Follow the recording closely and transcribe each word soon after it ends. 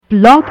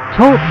Blog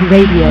Talk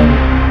Radio.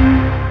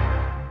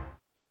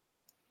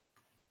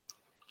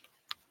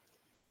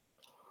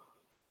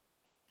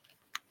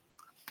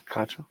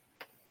 Gotcha.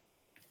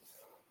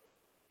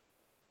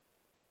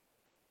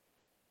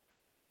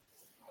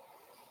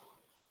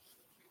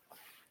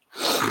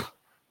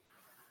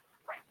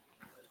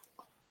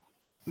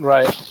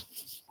 Right.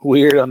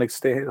 Weird,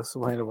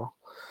 unexplainable.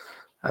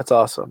 That's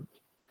awesome.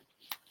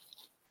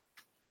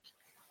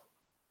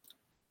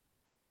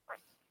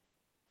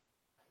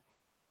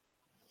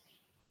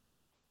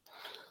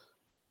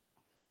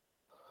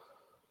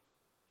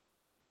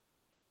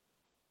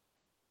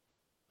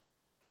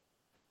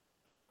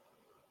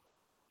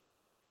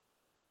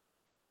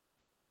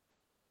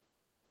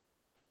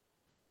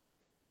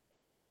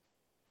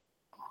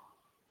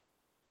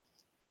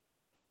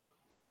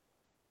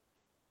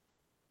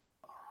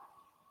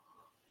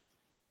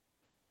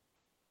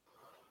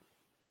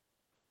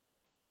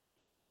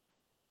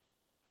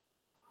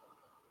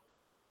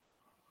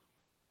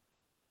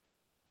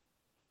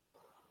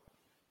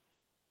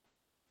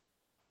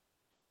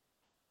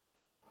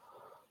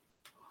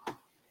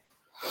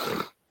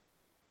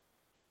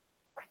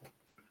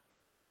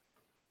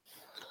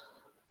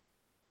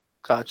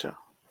 Gotcha.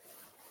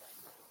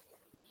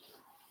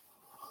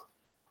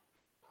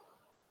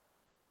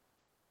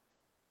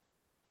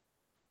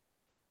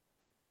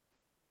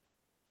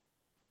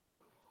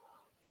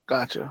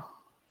 Gotcha.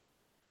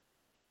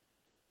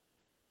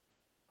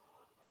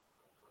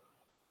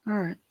 All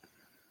right.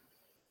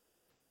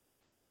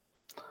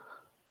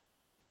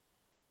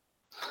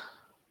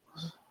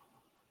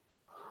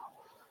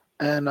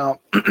 And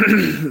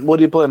what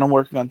do you plan on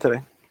working on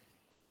today?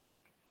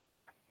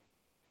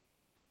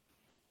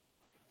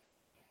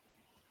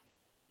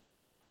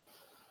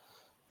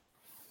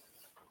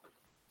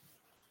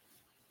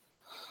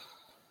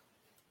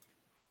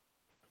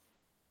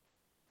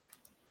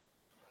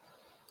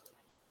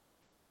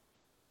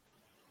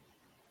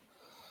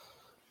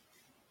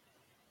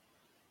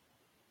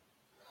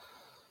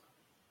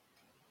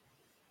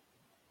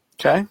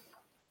 Okay.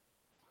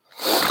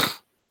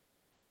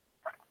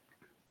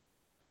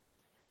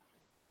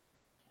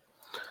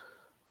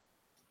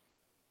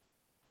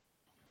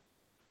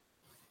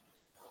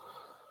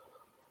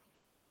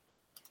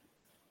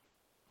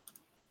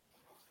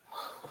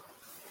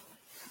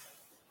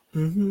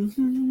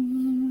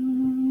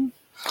 Mm-hmm.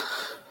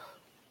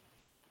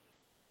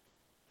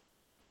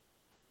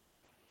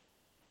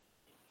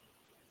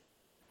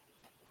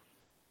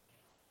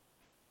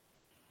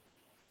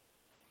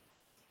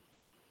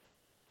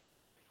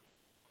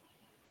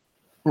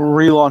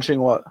 Relaunching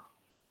what?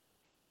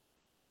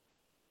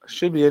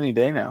 Should be any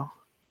day now.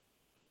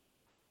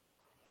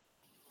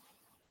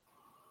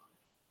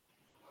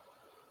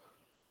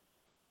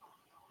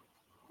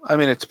 I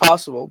mean, it's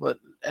possible, but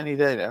any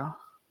day now.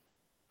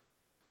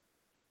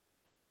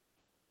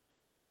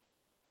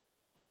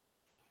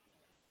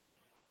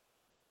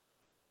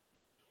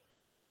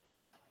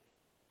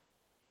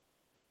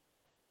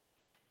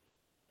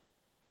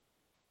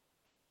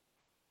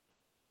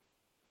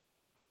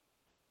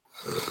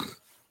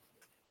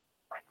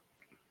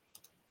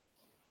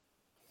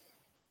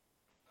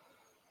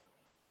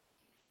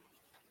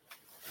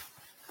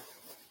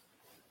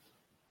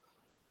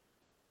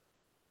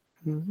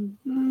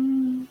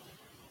 Mm-hmm.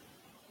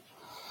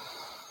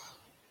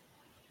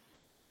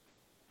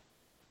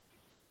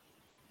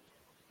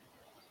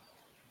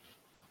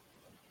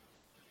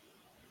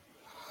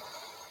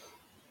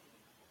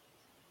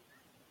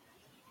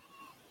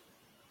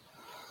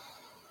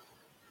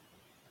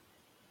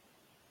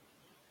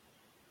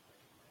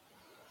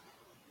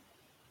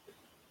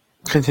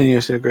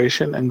 Continuous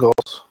integration and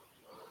goals.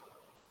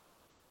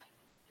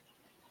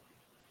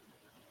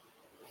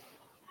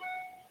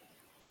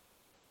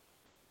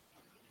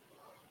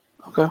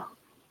 Okay.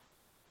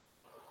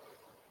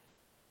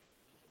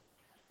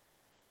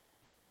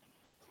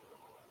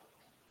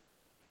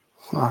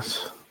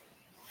 Nice.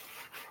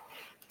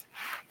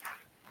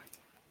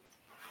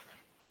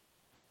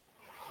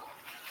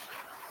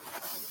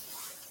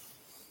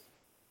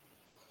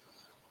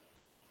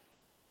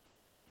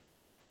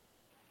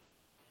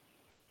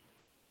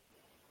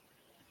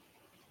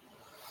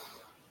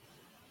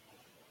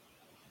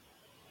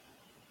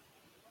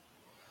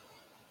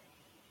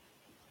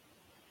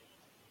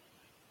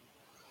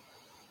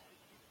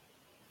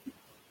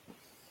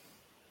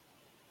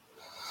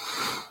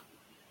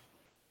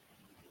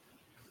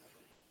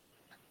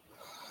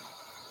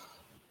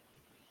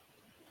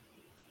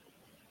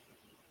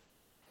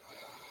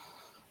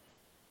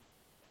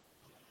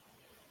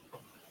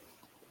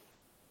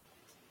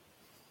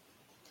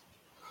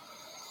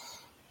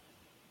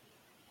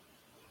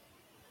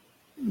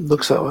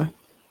 Looks that way.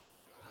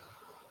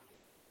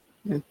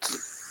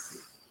 It's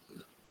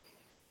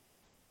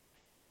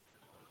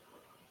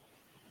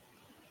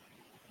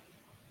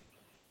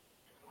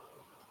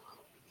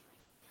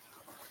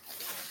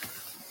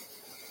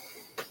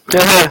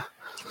yeah.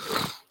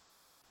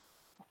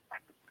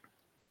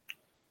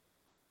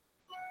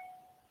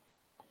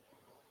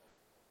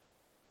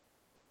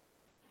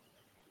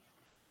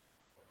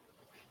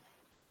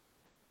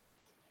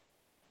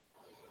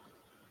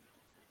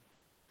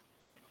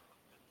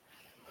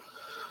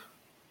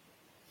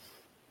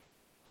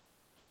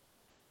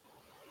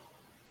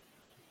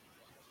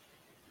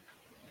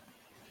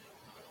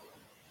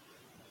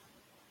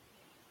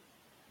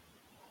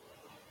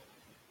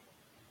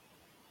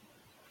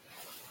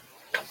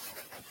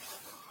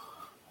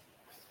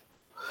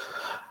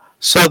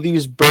 So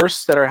these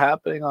bursts that are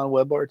happening on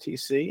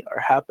WebRTC are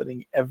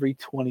happening every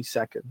 20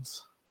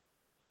 seconds.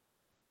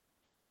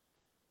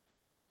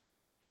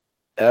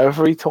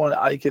 Every 20,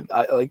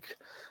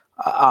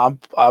 I'm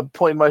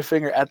pointing my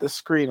finger at the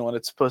screen when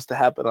it's supposed to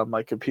happen on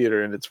my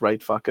computer, and it's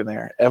right fucking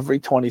there. Every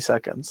 20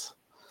 seconds.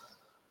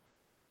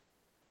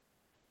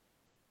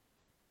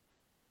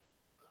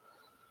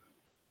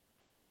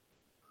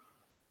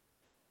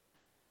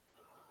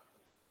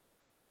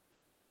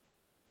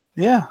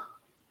 Yeah.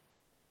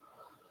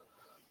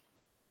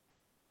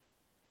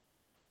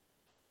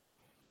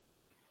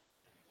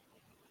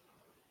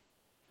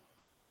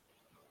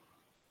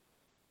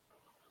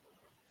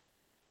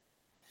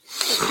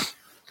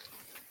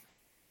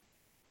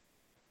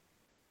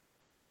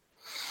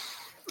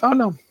 Oh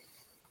no.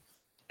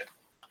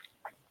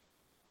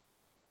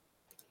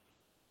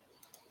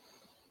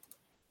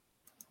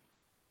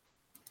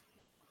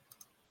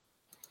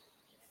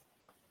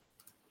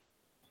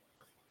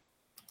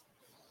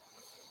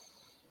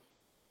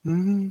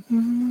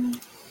 Mm-hmm.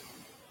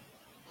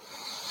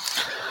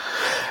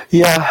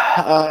 Yeah,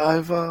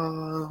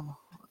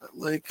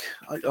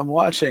 I'm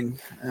watching,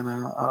 and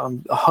I'm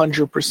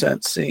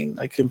 100% seeing.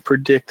 I can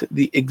predict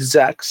the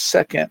exact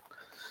second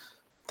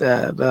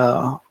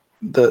that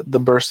the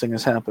bursting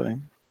is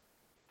happening.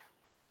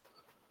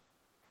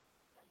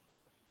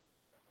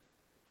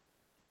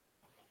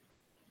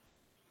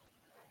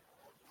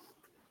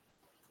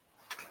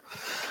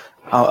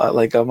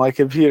 Like on my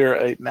computer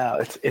right now,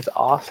 it's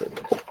awesome.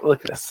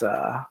 Look at this.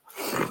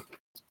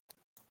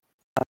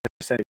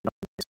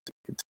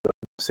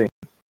 See.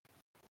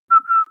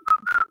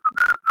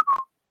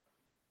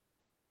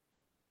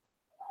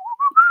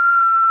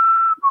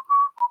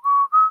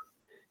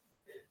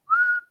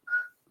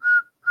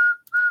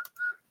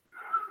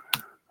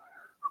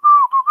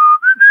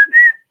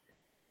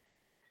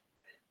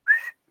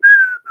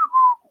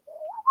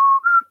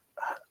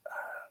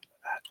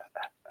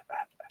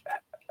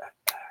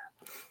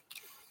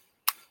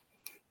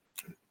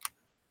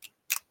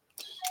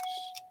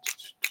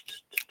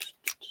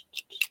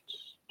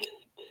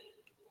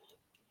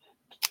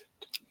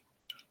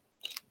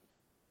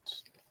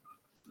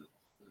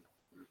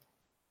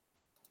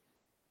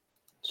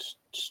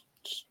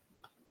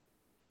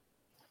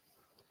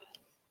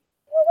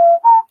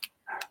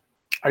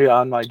 Are you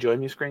on my Join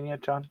Me screen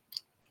yet, John?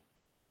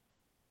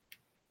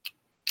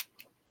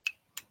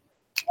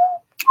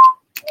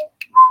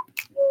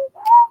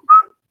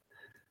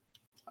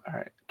 All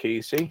right. Can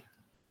you see?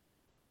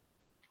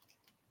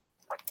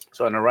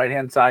 So on the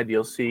right-hand side,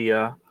 you'll see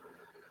the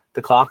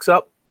clock's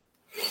up.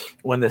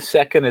 When the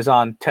second is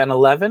on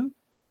 10:11,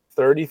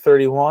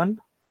 30:31,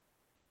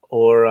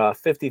 or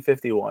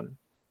 50:51.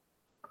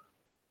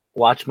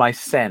 Watch my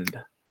send.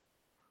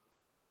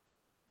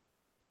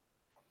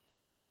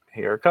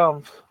 Here it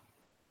comes.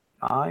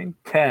 9,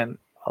 10,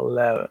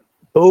 11.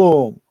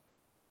 Boom.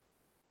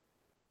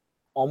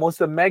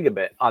 Almost a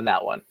megabit on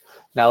that one.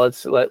 Now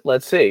let's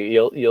see.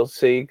 You'll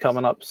see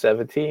coming up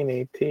 17,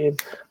 18,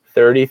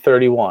 30,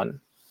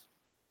 31.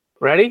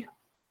 Ready?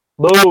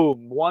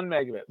 Boom. 1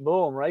 megabit.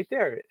 Boom. Right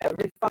there.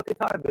 Every fucking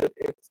time.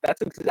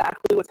 That's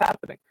exactly what's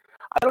happening.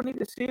 I don't need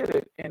to see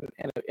it in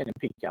a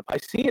PCAP. I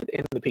see it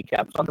in the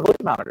PCAPs on the voice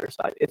monitor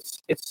side.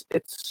 It's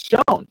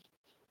shown.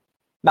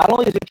 Not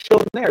only is it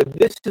shown there,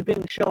 this is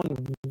being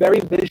shown very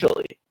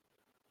visually.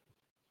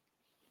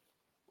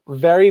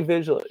 Very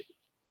visually.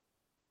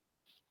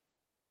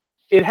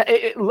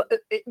 It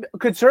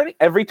concerning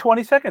every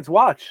 20 seconds.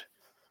 Watch.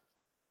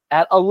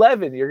 At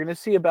 11, you're going to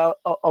see about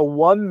a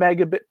 1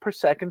 megabit per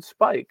second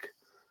spike.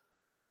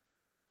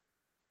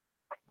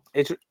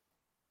 It's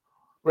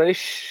ready.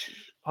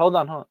 Hold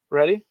on.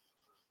 Ready?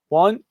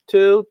 1,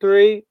 2,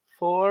 3,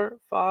 4,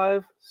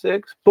 5,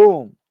 6.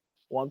 Boom.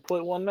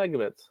 1.1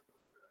 megabits.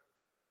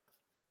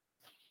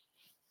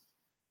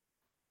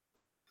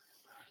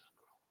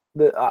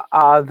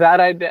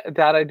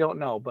 That I don't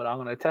know, but I'm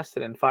going to test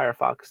it in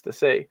Firefox to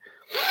see.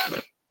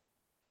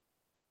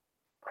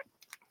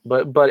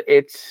 But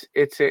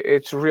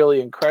it's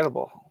really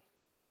incredible.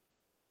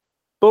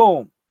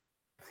 Boom.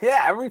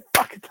 Yeah, every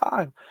fucking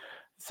time.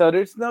 So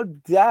there's no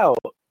doubt.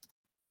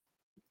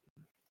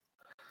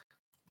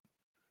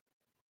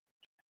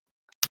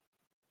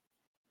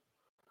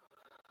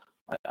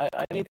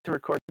 I need to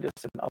record this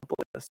and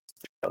upload this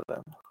to show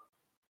them.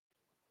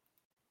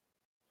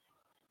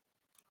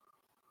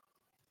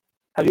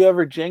 Have you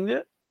ever jinged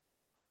it?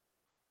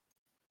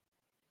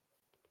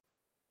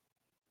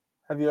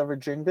 Have you ever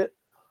jinged it?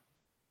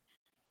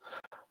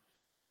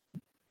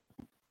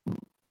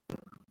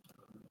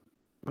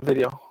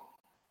 Video.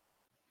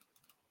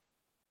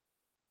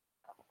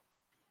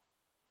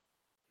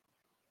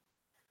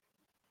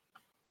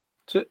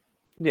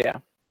 Yeah.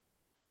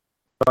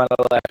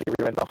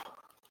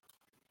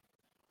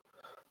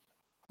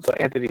 So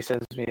Anthony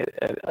sends me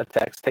a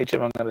text. Hey,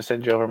 Jim, I'm going to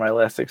send you over my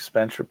last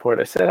expense report.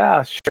 I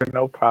said, sure,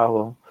 no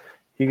problem.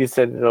 You can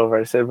send it over.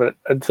 I said, but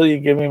until you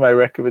give me my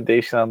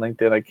recommendation on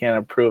LinkedIn, I can't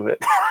approve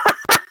it.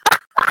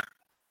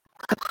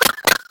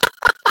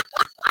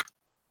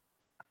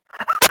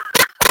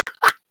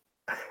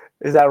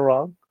 Is that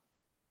wrong?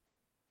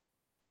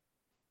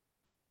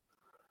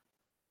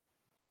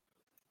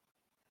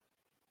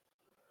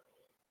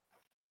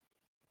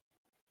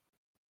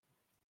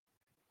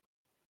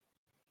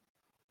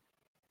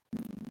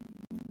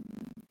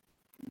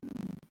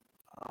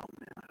 Oh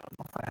man, I don't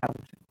know if I have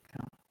it.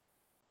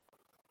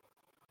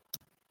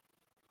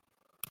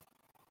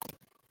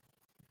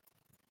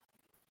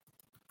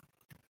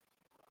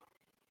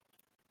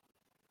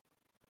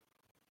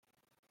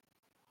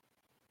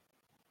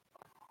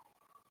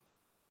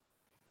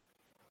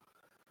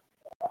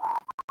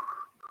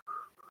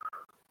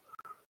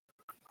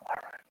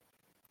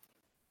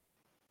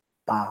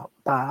 Ba,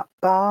 ba,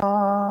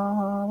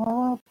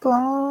 ba,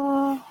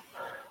 ba.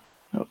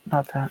 Nope,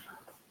 not that.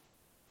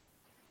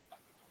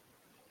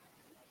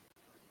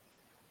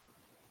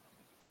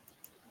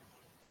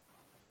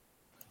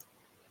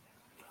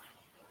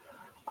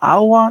 I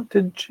want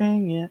to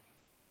jing it.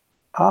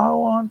 I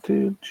want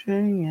to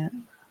jing it.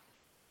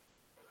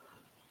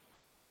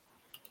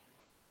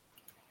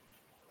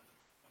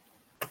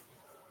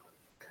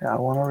 Okay, I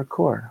want to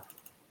record.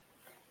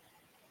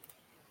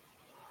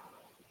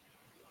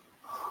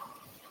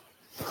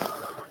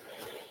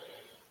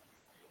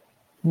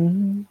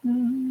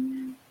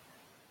 Mm-hmm.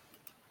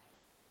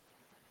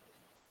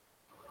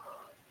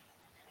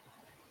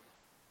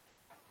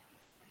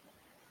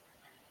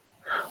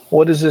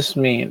 What does this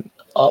mean?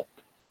 Up.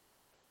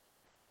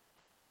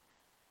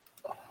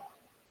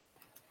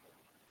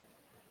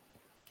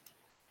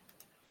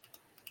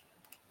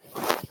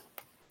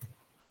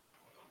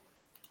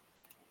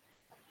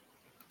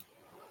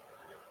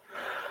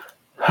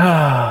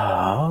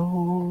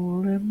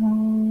 Holy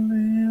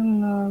moly,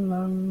 la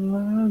la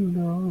la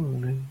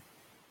lolly.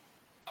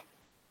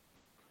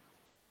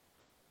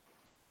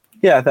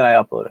 Yeah, then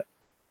I upload it.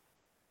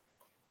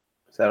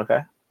 Is that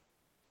okay?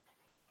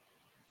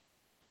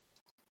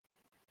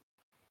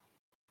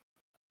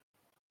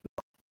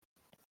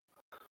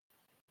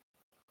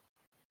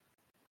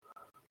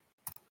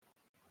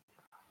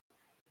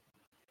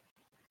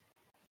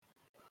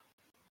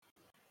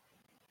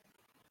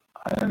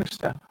 I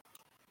understand.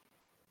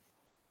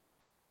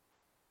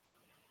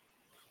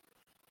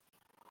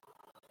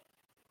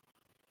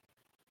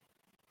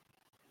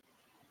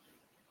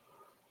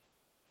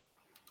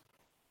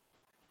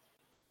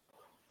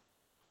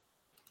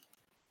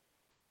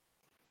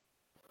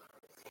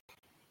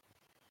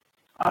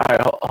 All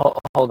right,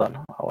 hold on.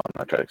 I want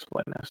to try to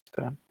explain this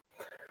to him.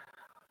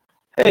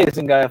 Hey,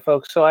 Zingaya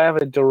folks. So I have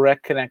a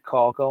direct connect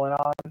call going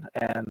on,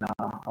 and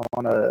I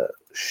want to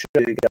show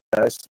you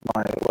guys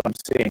what I'm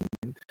seeing.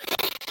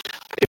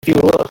 If you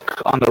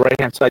look on the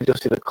right-hand side, you'll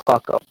see the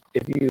clock up.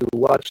 If you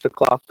watch the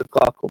clock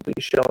will be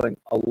showing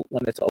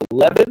when it's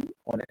 11,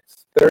 when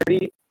it's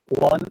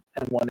 31,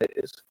 and when it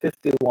is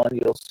 51,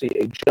 you'll see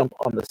a jump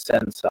on the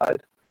send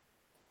side.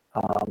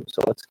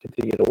 So let's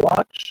continue to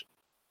watch.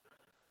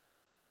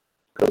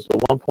 It goes to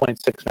 1.6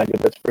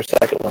 megabits per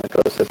second when it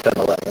goes to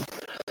 1011.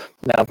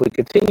 Now, if we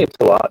continue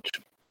to watch,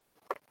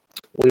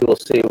 we will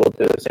see we'll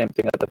do the same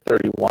thing at the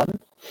 31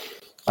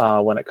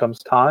 when it comes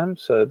time.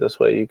 So this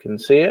way you can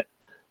see it.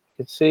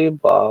 You can see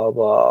blah,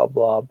 blah,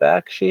 blah,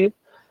 back sheep,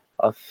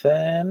 a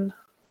thin.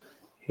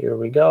 Here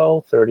we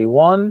go,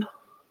 31,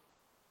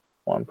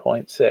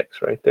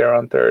 1.6 right there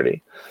on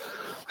 30.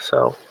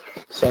 So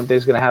same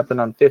thing's going to happen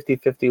on 50,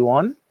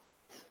 51.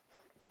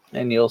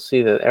 And you'll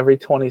see that every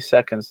 20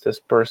 seconds, this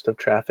burst of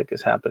traffic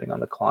is happening on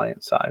the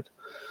client side,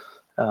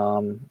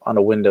 on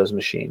a Windows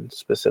machine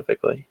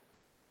specifically.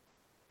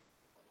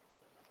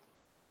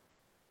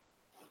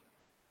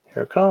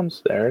 Here it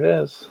comes. There it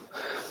is.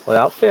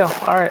 Without fail.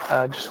 All right.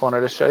 I just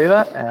wanted to show you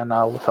that, and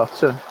we'll talk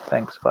soon.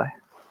 Thanks. Bye.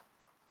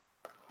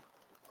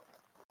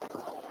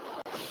 All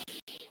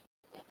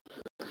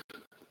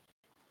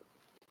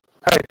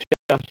right, Jim,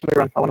 let me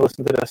run. I want to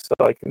listen to this so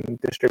I can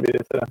distribute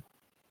it to them.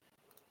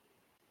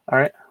 All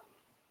right.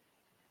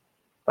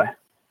 Bye.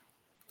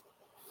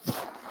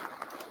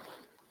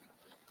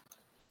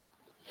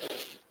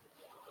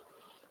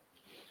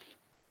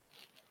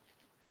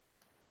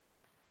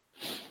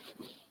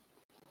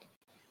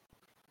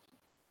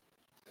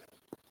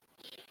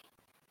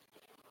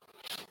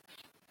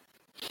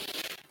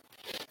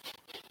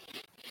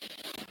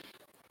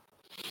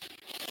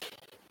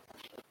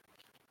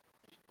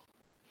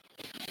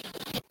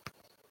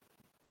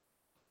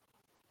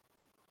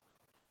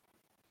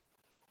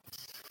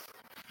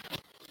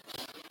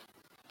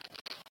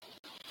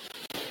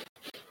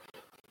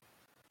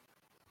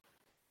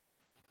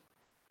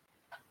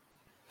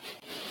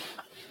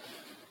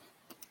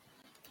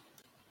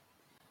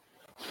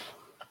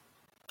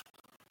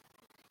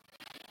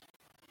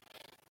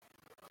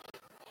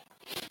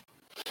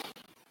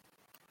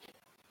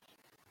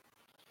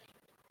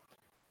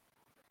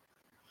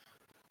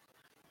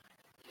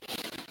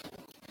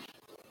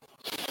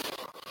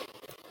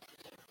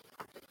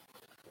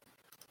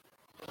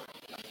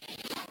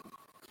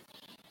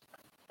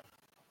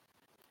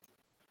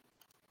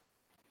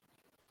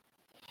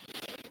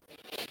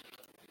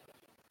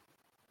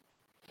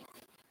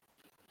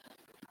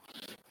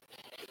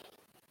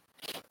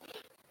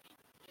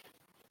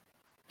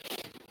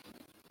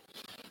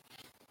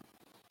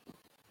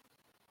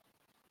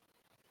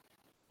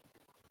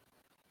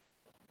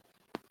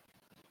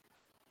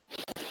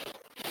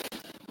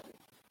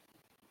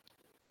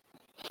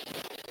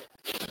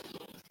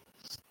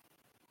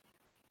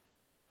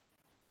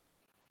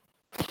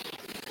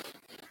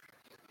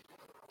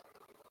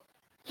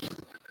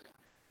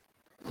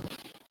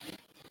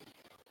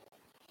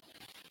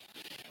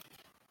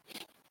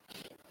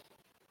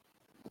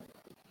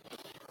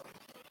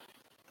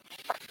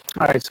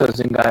 All right, so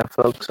Zingai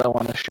folks, I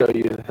want to show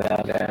you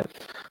that at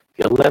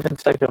the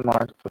 11-second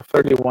mark, the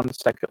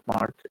 31-second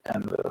mark,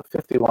 and the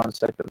 51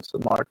 seconds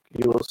mark,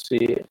 you will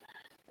see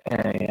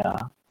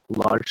a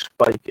large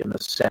spike in the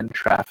send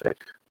traffic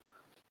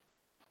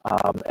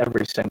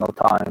every single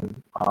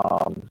time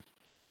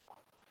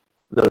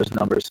those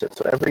numbers hit.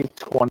 So every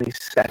 20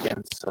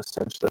 seconds,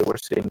 essentially, we're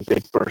seeing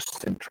big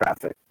bursts in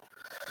traffic.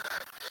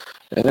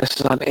 And this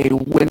is on a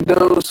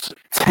Windows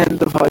 10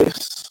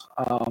 device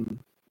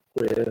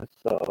with,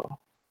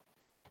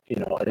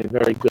 a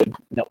very good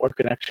network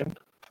connection.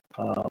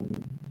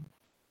 And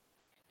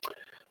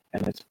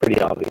it's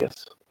pretty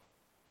obvious.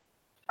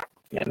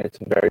 And it's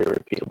very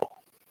repeatable.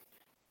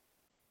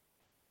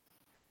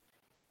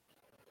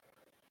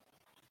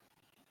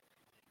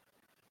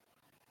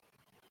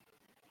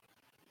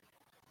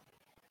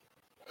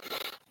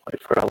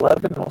 Wait for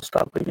 11, we'll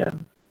stop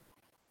again.